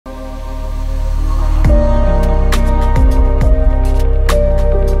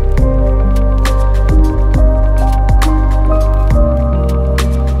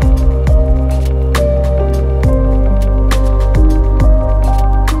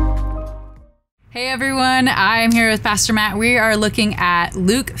Hey everyone, I'm here with Pastor Matt. We are looking at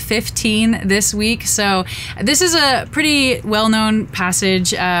Luke 15 this week. So this is a pretty well-known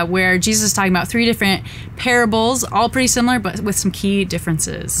passage where Jesus is talking about three different parables, all pretty similar, but with some key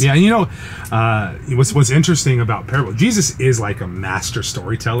differences. Yeah, and you know, what's interesting about parables, Jesus is like a master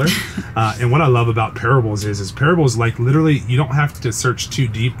storyteller. And what I love about parables is parables, like literally, you don't have to search too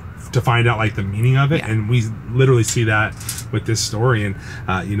deep to find out like the meaning of it. Yeah. And we literally see that with this story.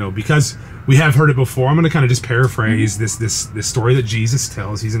 And, you know, because we have heard it before, I'm going to kind of just paraphrase this story that Jesus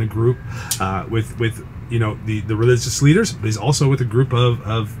tells. He's in a group with you know, the religious leaders, but he's also with a group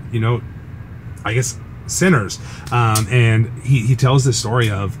of you know, I guess, sinners. And he tells this story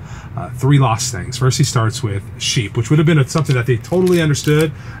of three lost things. First, he starts with sheep, which would have been something that they totally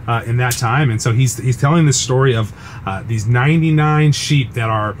understood in that time. And so he's telling this story of these 99 sheep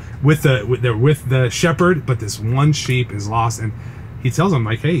that are with the shepherd, but this one sheep is lost. And he tells them,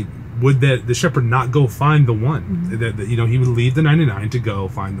 like, hey, would the shepherd not go find the one? That you know, he would leave the 99 to go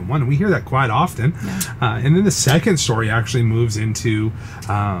find the one. And we hear that quite often. Yeah. And then the second story actually moves into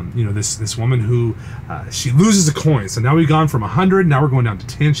you know, this woman who she loses a coin. So now we've gone from 100, now we're going down to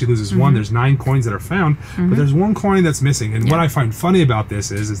 10. She loses one. There's 9 coins that are found, but there's one coin that's missing. And what I find funny about this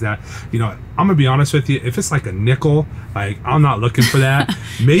is that, you know, I'm gonna be honest with you, if it's like a nickel, like, I'm not looking for that.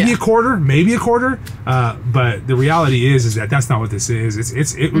 Maybe a quarter, maybe a quarter. But the reality is that that's not what this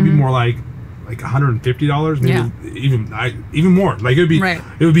is. It would be more like $150, maybe even more. Like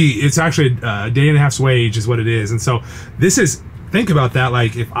it's actually a day and a half's wage is what it is. And so this is, think about that.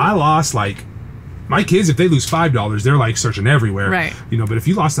 Like, if I lost, like, my kids, if they lose $5, they're like searching everywhere, right? You know, but if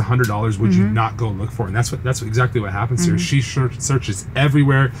you lost $100, would you not go look for it? And that's exactly what happens here. She searches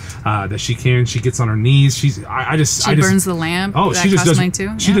everywhere that she can. She gets on her knees. She burns the lamp. Oh, she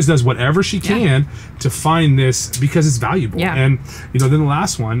just does whatever she can to find this because it's valuable. Yeah. And you know, then the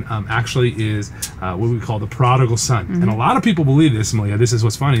last one actually is what we call the prodigal son. And a lot of people believe this, Meliah. This is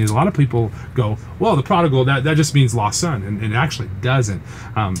what's funny, is a lot of people go, well, the prodigal, that just means lost son, and it actually doesn't.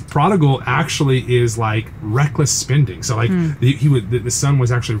 Prodigal actually is like reckless spending. So like the son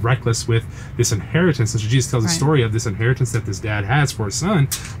was actually reckless with this inheritance. So Jesus tells a story of this inheritance that this dad has for his son.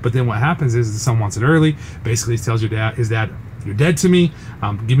 But then what happens is the son wants it early. Basically, he tells his dad, you're dead to me.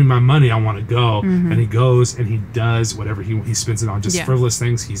 Give me my money. I want to go. And he goes and he does whatever he spends it on, just frivolous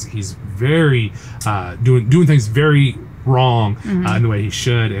things. He's very doing things very wrong in the way he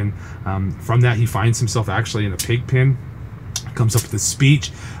should. And from that, he finds himself actually in a pig pen. Comes up with a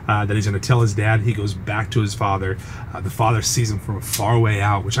speech that he's going to tell his dad. He goes back to his father. The father sees him from a far way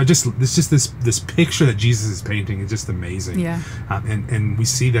out, which this picture that Jesus is painting is just amazing. Yeah. And we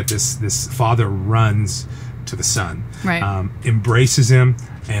see that this father runs to the son, embraces him,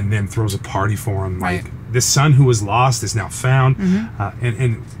 and then throws a party for him. Like, this son who was lost is now found.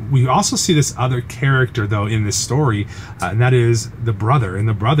 And we also see this other character, though, in this story, and that is the brother. And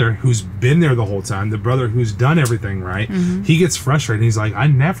the brother who's been there the whole time, the brother who's done everything right, he gets frustrated. He's like, I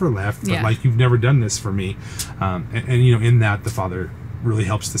never left, but like, you've never done this for me. And you know, in that, the father really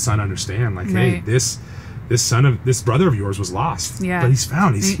helps the son understand, like, hey, this brother of yours was lost, but he's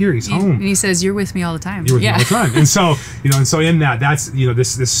found. He's here. He's home. And he says, "You're with me all the time." You're with me all the time. And so, you know, in that, that's, you know,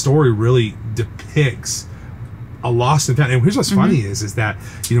 this story really depicts a lost and found. And here's what's funny is that,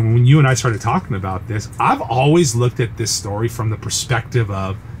 you know, when you and I started talking about this, I've always looked at this story from the perspective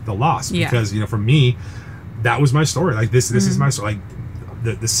of the lost, because you know, for me, that was my story. Like, this is my story. Like,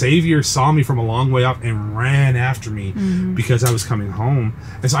 the Savior saw me from a long way off and ran after me because I was coming home.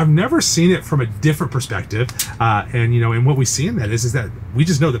 And so I've never seen it from a different perspective. And, you know, and what we see in that is that we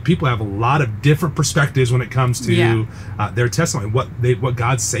just know that people have a lot of different perspectives when it comes to their testimony, what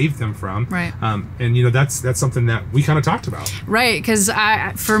God saved them from. Right. And, you know, that's something that we kind of talked about. Right. Because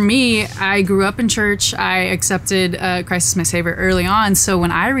for me, I grew up in church. I accepted Christ as my Savior early on. So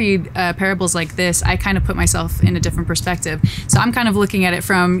when I read parables like this, I kind of put myself in a different perspective. So I'm kind of looking at it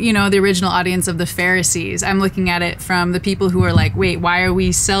from, you know, the original audience of the Pharisees. I'm looking at it from the people who are like, wait, why are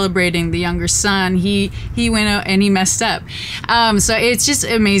we celebrating the younger son? He went out and he messed up. So it's just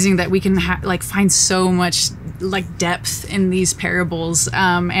amazing that we can like find so much like depth in these parables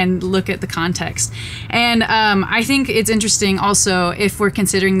and look at the context. And I think it's interesting also if we're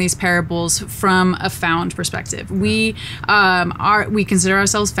considering these parables from a found perspective. We consider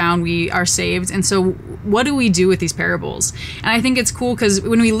ourselves found, we are saved, and so what do we do with these parables? And I think it's cool because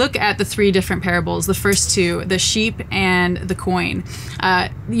when we look at the three different parables, the first two, the sheep and the coin,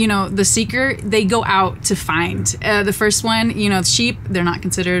 you know, the seeker, they go out to find. The first one, you know, sheep, they're not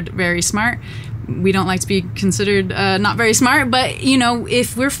considered very smart. we don't like to be considered not very smart, but you know,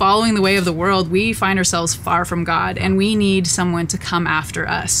 if we're following the way of the world, we find ourselves far from God, and we need someone to come after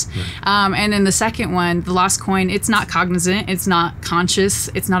us. And then the second one, the lost coin, it's not cognizant, it's not conscious,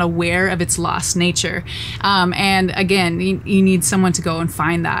 it's not aware of its lost nature. And again, you need someone to go and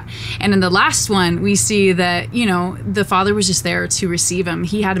find that. And in the last one, we see that, you know, the father was just there to receive him.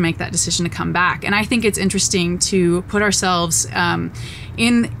 He had to make that decision to come back. And I think it's interesting to put ourselves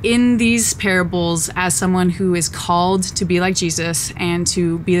in these parables as someone who is called to be like Jesus and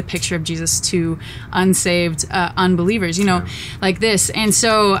to be the picture of Jesus to unsaved unbelievers, you know, like this. And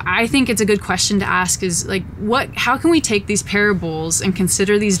so I think it's a good question to ask is like, how can we take these parables and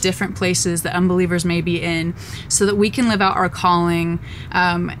consider these different places that unbelievers may be in so that we can live out our calling,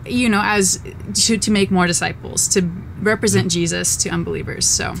 you know, as to make more disciples, to represent Jesus to unbelievers.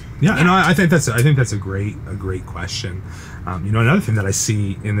 So and I think that's a great question. You know, another thing that I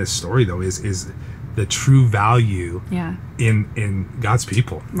see in this story though is the true value in God's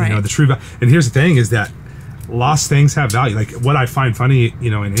people. Right. You know, the true value. And here's the thing: is that lost things have value. Like what I find funny,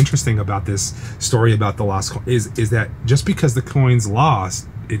 you know, and interesting about this story about the lost coin is that just because the coin's lost,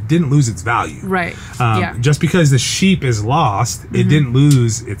 it didn't lose its value. Right. Just because the sheep is lost, it didn't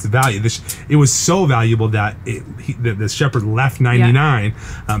lose its value. It was so valuable that the shepherd left 99.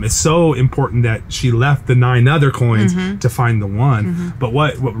 It's so important that she left the 9 other coins to find the one. But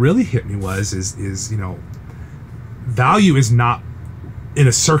what really hit me is you know, value is not in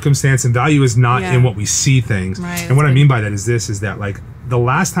a circumstance, and value is not in what we see things. Right, and what I mean by that is that like the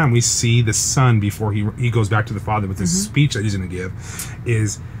last time we see the son before he goes back to the father with this speech that he's going to give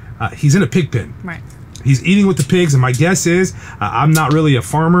is he's in a pig pen. Right. He's eating with the pigs, and my guess is I'm not really a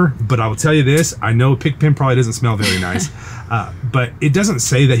farmer, but I will tell you this: I know a pig pen probably doesn't smell very nice. But it doesn't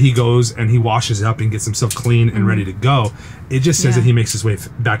say that he goes and he washes up and gets himself clean and ready to go. It just says that he makes his way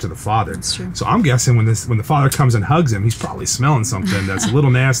back to the father. That's true. So I'm guessing when the father comes and hugs him, he's probably smelling something that's a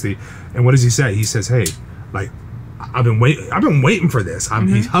little nasty. And what does he say? He says, "Hey, like I've been waiting for this."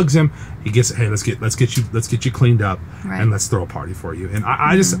 He hugs him. He gets, "Hey, let's get you cleaned up, and let's throw a party for you." And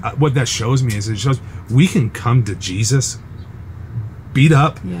I just what that shows me is it shows we can come to Jesus beat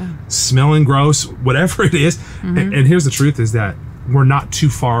up, smelling gross, whatever it is. And here's the truth: is that we're not too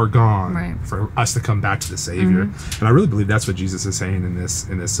far gone for us to come back to the Savior. And I really believe that's what Jesus is saying in this.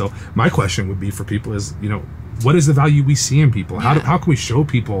 So my question would be for people is, you know, what is the value we see in people? How can we show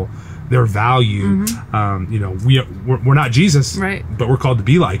people their value? You know, we're not Jesus, but we're called to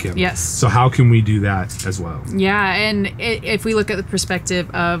be like him. Yes. So how can we do that as well? Yeah, and if we look at the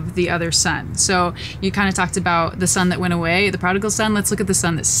perspective of the other son, so you kind of talked about the son that went away, the prodigal son. Let's look at the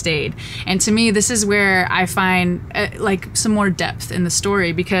son that stayed. And to me, this is where I find like some more depth in the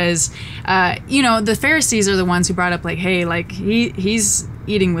story, because you know, the Pharisees are the ones who brought up like, hey, like he's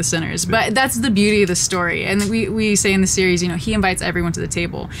eating with sinners, but that's the beauty of the story. And we say in the series, you know, he invites everyone to the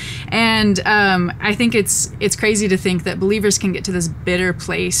table. And I think it's crazy to think that believers can get to this bitter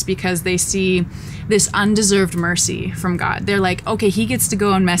place because they see this undeserved mercy from God. They're like, okay, he gets to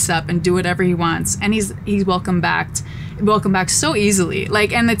go and mess up and do whatever he wants, and he's welcomed back so easily.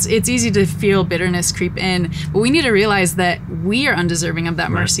 Like, and it's easy to feel bitterness creep in, but we need to realize that we are undeserving of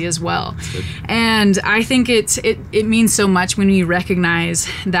that mercy as well. And I think it means so much when we recognize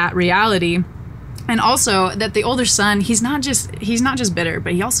that reality. And also that the older son, he's not just bitter,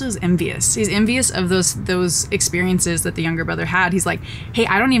 but he also is envious. He's envious of those experiences that the younger brother had. He's like, hey,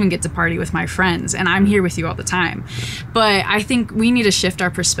 I don't even get to party with my friends, and I'm here with you all the time. But I think we need to shift our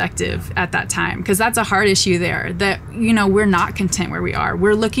perspective at that time, because that's a hard issue there, that, you know, we're not content where we are.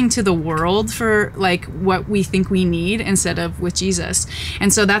 We're looking to the world for like what we think we need instead of with Jesus.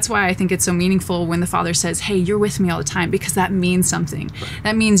 And so that's why I think it's so meaningful when the father says, hey, you're with me all the time, because that means something.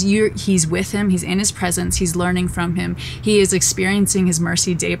 That means he's with him, he's in his presence, he's learning from him, he is experiencing his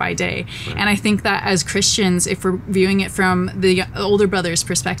mercy day by day. And I think that as Christians, if we're viewing it from the older brother's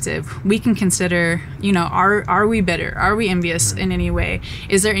perspective, we can consider, you know, are we bitter? Are we envious in any way?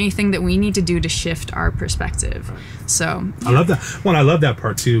 Is there anything that we need to do to shift our perspective? So I love that. Well, I love that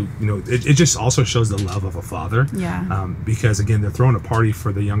part too. You know, it just also shows the love of a father. Because again, they're throwing a party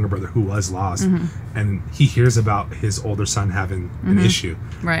for the younger brother who was lost, and he hears about his older son having an issue,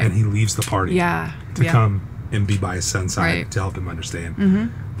 and he leaves the party to come and be by his son's side to help him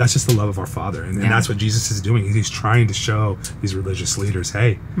understand. That's just the love of our Father, and that's what Jesus is doing. He's trying to show these religious leaders,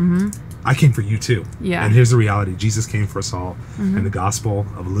 hey, I came for you too. And here's the reality: Jesus came for us all, and the Gospel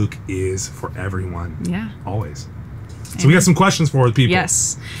of Luke is for everyone. Always. So we got some questions for the people.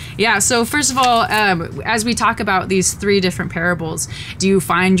 Yes. Yeah. So first of all, as we talk about these 3 different parables, do you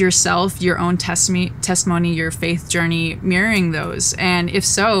find yourself, your own testimony, your faith journey mirroring those? And if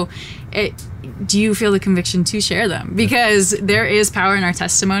so, do you feel the conviction to share them? Because there is power in our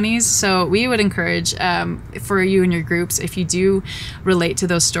testimonies. So we would encourage for you and your groups, if you do relate to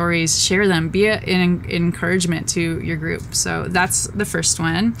those stories, share them, be an encouragement to your group. So that's the first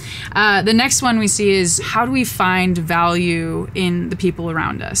one. The next one we see is, how do we find value in the people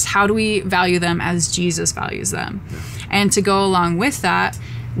around us? How do we value them as Jesus values them? And to go along with that,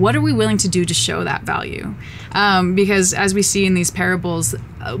 what are we willing to do to show that value? Because as we see in these parables,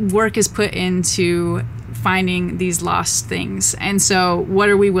 work is put into finding these lost things. And so what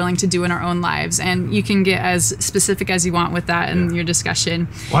are we willing to do in our own lives? And you can get as specific as you want with that in your discussion.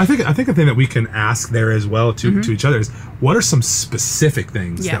 Well, I think a thing that we can ask there as well to each other is, what are some specific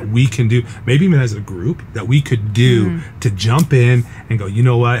things that we can do, maybe even as a group, that we could do to jump in and go, you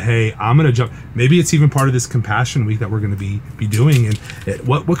know what, hey, I'm going to jump. Maybe it's even part of this compassion week that we're going to be doing. And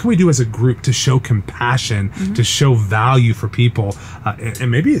what can we do as a group to show compassion, to show value for people? And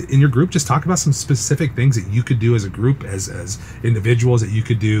maybe in your group, just talk about some specific things that you could do as a group, as individuals, that you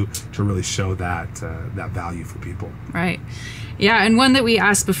could do to really show that value for people. Right. Yeah, and one that we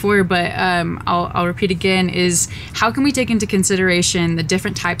asked before, but I'll repeat again, is how can we take into consideration the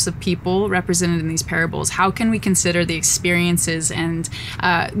different types of people represented in these parables? How can we consider the experiences and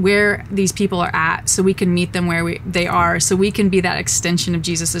where these people are at, so we can meet them where they are, so we can be that extension of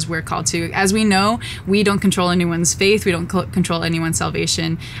Jesus as we're called to? As we know, we don't control anyone's faith. We don't control anyone's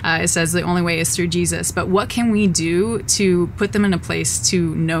salvation. It says the only way is through Jesus. But what can we do to put them in a place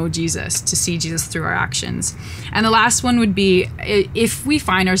to know Jesus, to see Jesus through our actions? And the last one would be, if we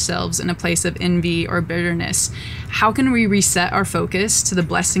find ourselves in a place of envy or bitterness, how can we reset our focus to the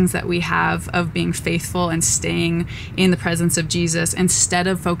blessings that we have of being faithful and staying in the presence of Jesus, instead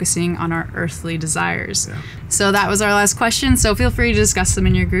of focusing on our earthly desires? So that was our last question. So feel free to discuss them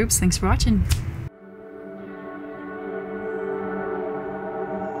in your groups. Thanks for watching.